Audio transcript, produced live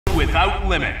without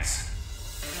limits.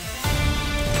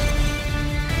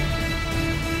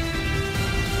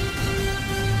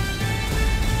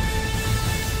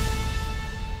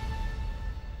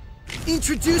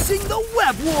 Introducing the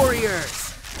Web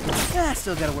Warriors!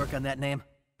 Still gotta work on that name.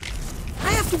 I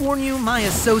have to warn you, my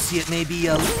associate may be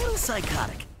a little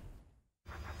psychotic.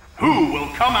 Who will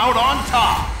come out on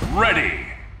top? Ready!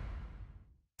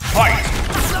 Fight!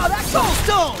 Oh, that's Soul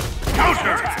Stone!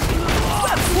 Counterattack!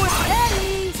 Web foot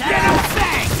Eddie! Get him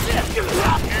thanks! Good!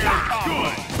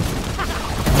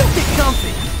 Don't get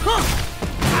comfy! Huh!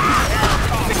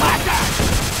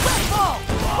 Web ball!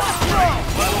 Web throw!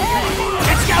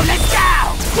 Let's go, let's go!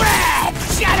 Grab!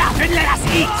 Shut up and let us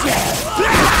eat you!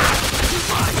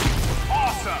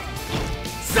 Awesome!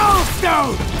 Soul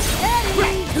Stone!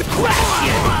 Eddie! Crush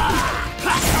you!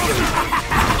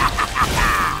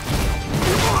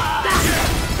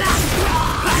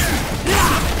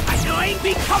 Annoying,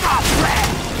 become our friend!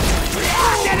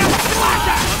 Get him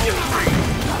smarter!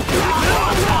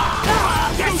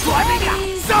 Guess what?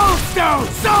 Soul Stone!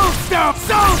 Soul Stone!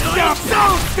 Soul Stone!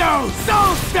 Soul Stone!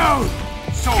 Soul Stone!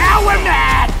 Now we're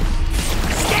mad!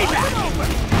 Escape out!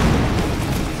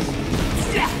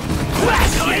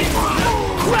 Crush you!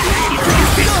 Crush you! You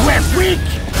think we're weak?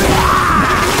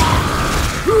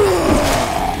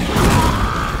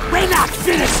 We're not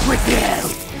finished with you!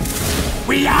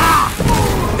 We are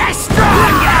the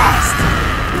strongest!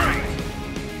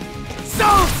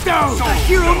 Soul Stone! The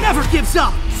hero never gives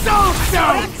up! Soul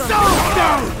Stone! Soul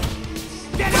Stone!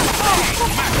 Get up!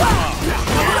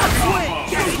 Web swing!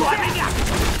 Guess what?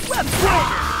 Web swing!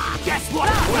 Guess what?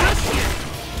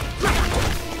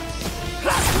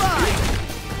 That's right!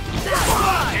 That's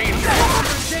right!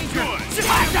 Danger!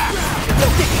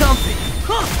 Don't get comfy!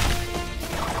 Huh!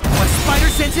 My spider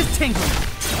sense is tingling!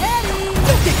 Eddie!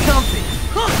 Don't get comfy!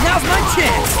 Huh! Now's my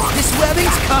chance! This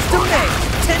webbing's custom made!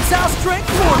 Tensile strength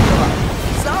formula!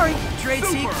 Sorry, trade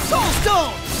secret. Soul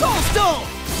Stone! Soul Stone!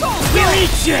 Soul Stone! We'll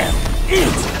eat you! Eat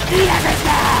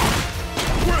everything!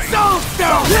 Soul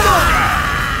Stone!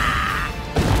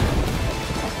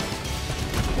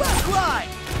 Web glide!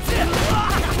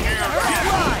 Earth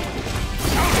glide!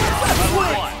 Web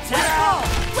swing! Tap ball!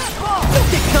 Web ball! Don't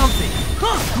get comfy!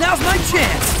 Huh! Now's my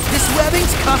chance! This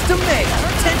webbing's custom made!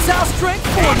 Tensile strength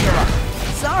formula!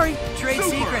 Sorry, trade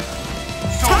secret.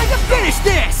 Time to finish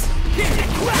this!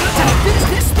 Time to finish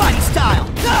this Spidey style!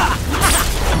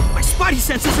 My Spidey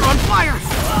senses are on fire!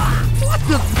 What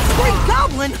the? Great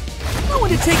Goblin? No one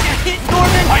to take a hit,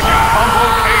 Norman! Hyper combo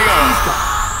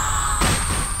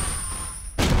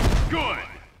KO! Good!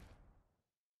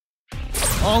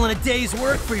 All in a day's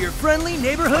work for your friendly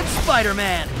neighborhood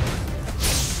Spider-Man!